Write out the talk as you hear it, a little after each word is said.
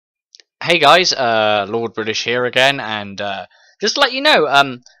Hey guys, Lord British here again, and just to let you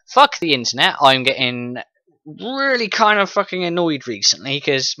know, fuck the internet. I'm getting really kind of fucking annoyed recently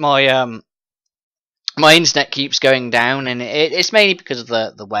because my internet keeps going down, and it's mainly because of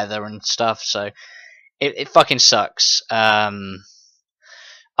the weather and stuff. So it fucking sucks.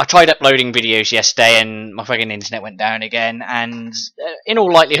 I tried uploading videos yesterday, and my fucking internet went down again, and in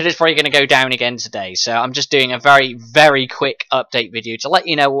all likelihood, it's probably going to go down again today. So I'm just doing a very quick update video to let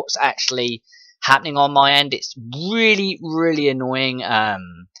you know what's actually happening on my end. It's really annoying. I've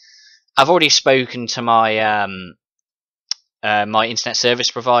already spoken to my internet service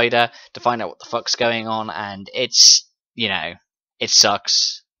provider to find out what the fuck's going on, and it's it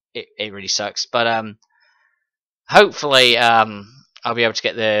sucks. It really sucks. But hopefully I'll be able to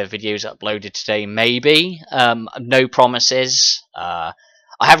get the videos uploaded today, maybe. No promises. I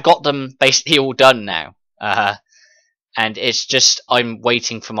have got them basically all done now. And it's just I'm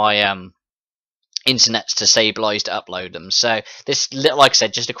waiting for my internet to stabilize to upload them. So this, like I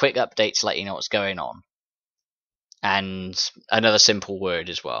said, just a quick update to let you know what's going on. And another simple word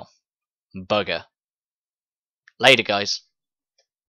as well. Bugger. Later, guys.